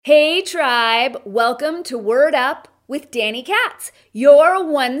Hey tribe, welcome to Word Up with Danny Katz, your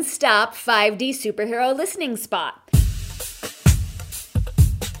one-stop 5D superhero listening spot.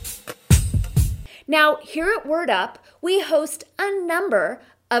 Now, here at Word Up, we host a number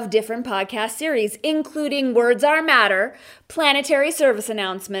of different podcast series, including Words Are Matter, Planetary Service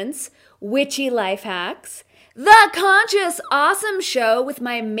Announcements, Witchy Life Hacks, The Conscious Awesome Show with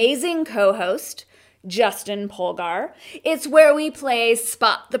my amazing co-host, Justin Polgar. It's where we play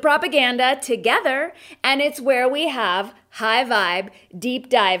Spot the Propaganda together, and it's where we have high vibe, deep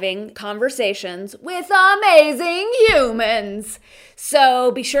diving conversations with amazing humans.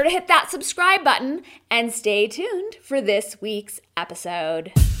 So be sure to hit that subscribe button and stay tuned for this week's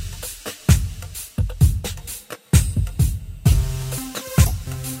episode.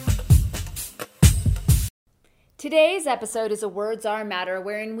 Today's episode is a Words Are Matter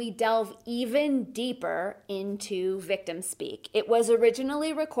wherein we delve even deeper into victim speak. It was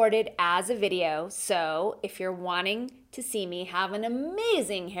originally recorded as a video, so if you're wanting to see me have an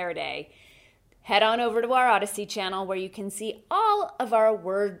amazing hair day, head on over to our Odyssey channel where you can see all of our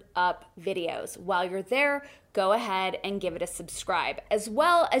Word Up videos. While you're there, go ahead and give it a subscribe, as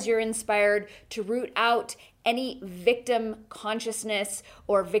well as you're inspired to root out any victim consciousness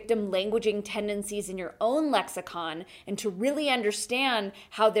or victim languaging tendencies in your own lexicon and to really understand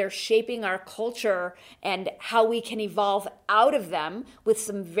how they're shaping our culture and how we can evolve out of them with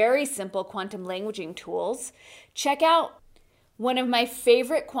some very simple quantum languaging tools. Check out one of my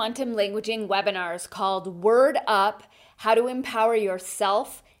favorite quantum languaging webinars called Word Up: How to Empower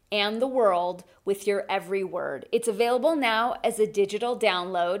Yourself and the World with Your Every Word. It's available now as a digital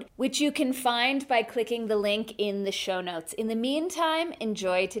download, which you can find by clicking the link in the show notes. In the meantime,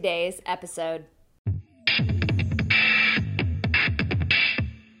 enjoy today's episode.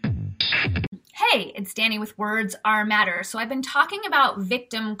 Hey, it's Danny with Words Are Matter. So I've been talking about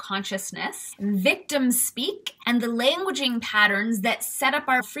victim consciousness, victim speak, and the languaging patterns that set up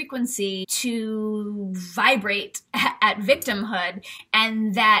our frequency to vibrate at victimhood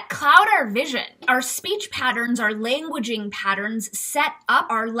and that cloud our vision. Our speech patterns, our languaging patterns set up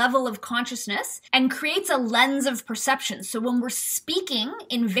our level of consciousness and creates a lens of perception. So when we're speaking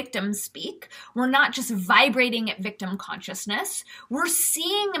in victim speak, we're not just vibrating at victim consciousness, we're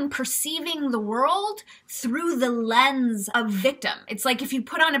seeing and perceiving the world through the lens of victim. It's like if you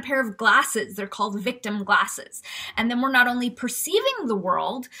put on a pair of glasses, they're called victim glasses. And then we're not only perceiving the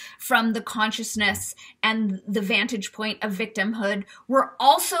world from the consciousness and the vantage point of victimhood, we're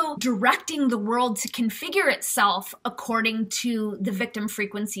also directing the world to configure itself according to the victim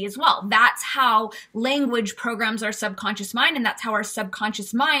frequency as well. That's how language programs our subconscious mind, and that's how our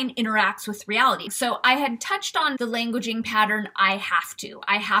subconscious mind interacts with reality. So I had touched on the languaging pattern, I have to.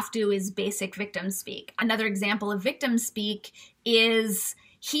 I have to is basic victim speak. Another example of victim speak is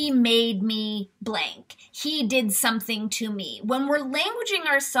he made me blank. He did something to me. When we're languaging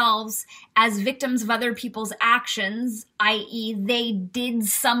ourselves as victims of other people's actions, i.e. they did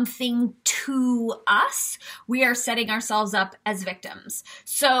something to us, we are setting ourselves up as victims.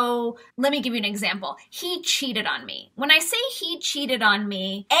 So let me give you an example. He cheated on me. When I say he cheated on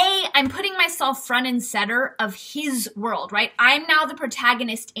me, I'm putting myself front and center of his world, right? I'm now the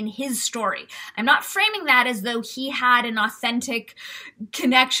protagonist in his story. I'm not framing that as though he had an authentic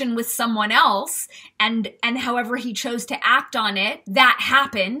connection with someone else and however he chose to act on it, that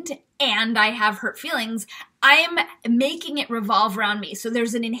happened and I have hurt feelings. I'm making it revolve around me. So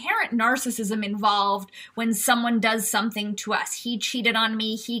there's an inherent narcissism involved when someone does something to us. He cheated on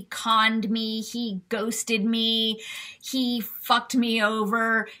me, he conned me, he ghosted me, he fucked me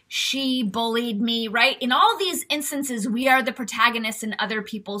over, she bullied me, right? In all these instances, we are the protagonists in other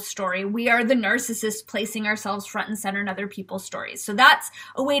people's story. We are the narcissists placing ourselves front and center in other people's stories. So that's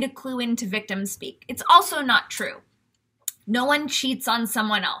a way to clue into victim speak. It's also not true. No one cheats on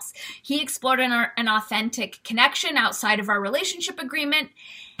someone else. He explored an authentic connection outside of our relationship agreement,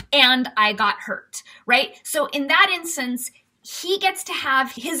 and I got hurt, right? So in that instance, he gets to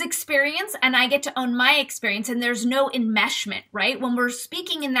have his experience and I get to own my experience, and there's no enmeshment, right? When we're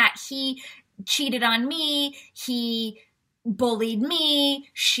speaking in that he cheated on me, he bullied me,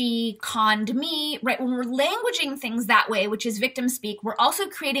 she conned me, right? When we're languaging things that way, which is victim speak, we're also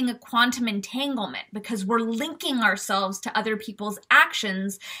creating a quantum entanglement because we're linking ourselves to other people's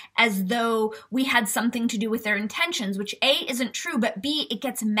actions as though we had something to do with their intentions, which A, isn't true, but B, it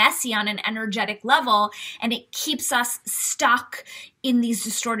gets messy on an energetic level and it keeps us stuck in these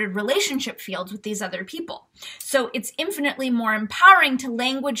distorted relationship fields with these other people. So it's infinitely more empowering to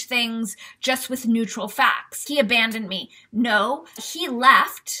language things just with neutral facts. He abandoned me. No, he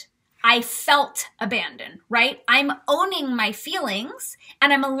left. I felt abandoned, right? I'm owning my feelings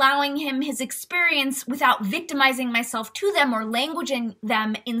and I'm allowing him his experience without victimizing myself to them or languaging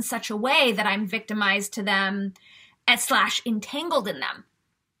them in such a way that I'm victimized to them / entangled in them.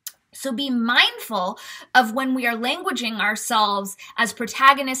 So be mindful of when we are languaging ourselves as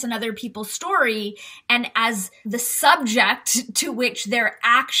protagonists in other people's story and as the subject to which their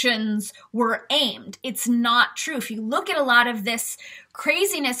actions were aimed. It's not true. If you look at a lot of this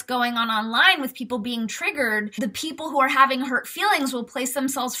craziness going on online with people being triggered, the people who are having hurt feelings will place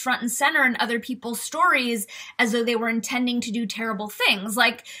themselves front and center in other people's stories as though they were intending to do terrible things.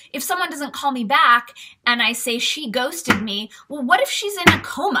 Like if someone doesn't call me back and I say she ghosted me, well, what if she's in a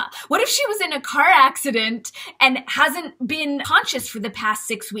coma? What if she was in a car accident and hasn't been conscious for the past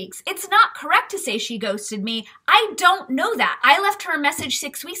 6 weeks? It's not correct to say she ghosted me. I don't know that. I left her a message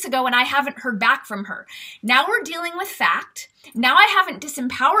 6 weeks ago and I haven't heard back from her. Now we're dealing with fact. Now I haven't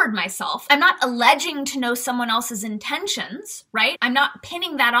disempowered myself. I'm not alleging to know someone else's intentions, right? I'm not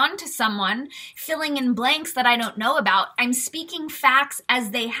pinning that onto someone, filling in blanks that I don't know about. I'm speaking facts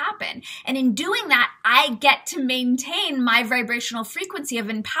as they happen. And in doing that, I get to maintain my vibrational frequency of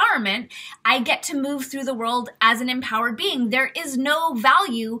empowerment. I get to move through the world as an empowered being. There is no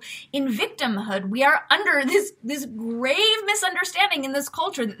value in victimhood. We are under this grave misunderstanding in this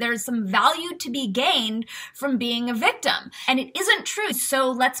culture that there's some value to be gained from being a victim. And it isn't true.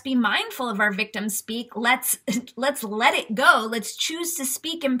 So let's be mindful of our victim speak. Let's let it go. Let's choose to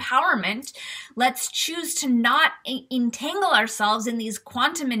speak empowerment. Let's choose to not entangle ourselves in these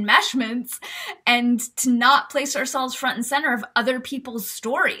quantum enmeshments and to not place ourselves front and center of other people's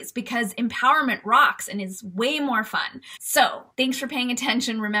stories, because empowerment rocks and is way more fun. So thanks for paying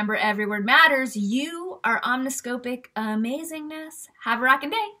attention. Remember, every word matters. You are omniscopic amazingness. Have a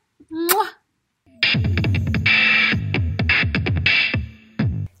rockin' day. Mwah.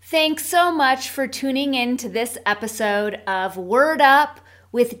 Thanks so much for tuning in to this episode of Word Up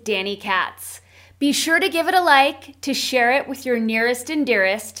with Danny Katz. Be sure to give it a like, to share it with your nearest and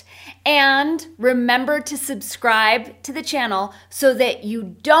dearest, and remember to subscribe to the channel so that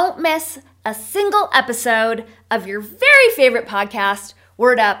you don't miss a single episode of your very favorite podcast,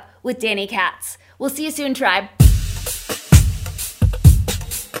 Word Up with Danny Katz. We'll see you soon, tribe.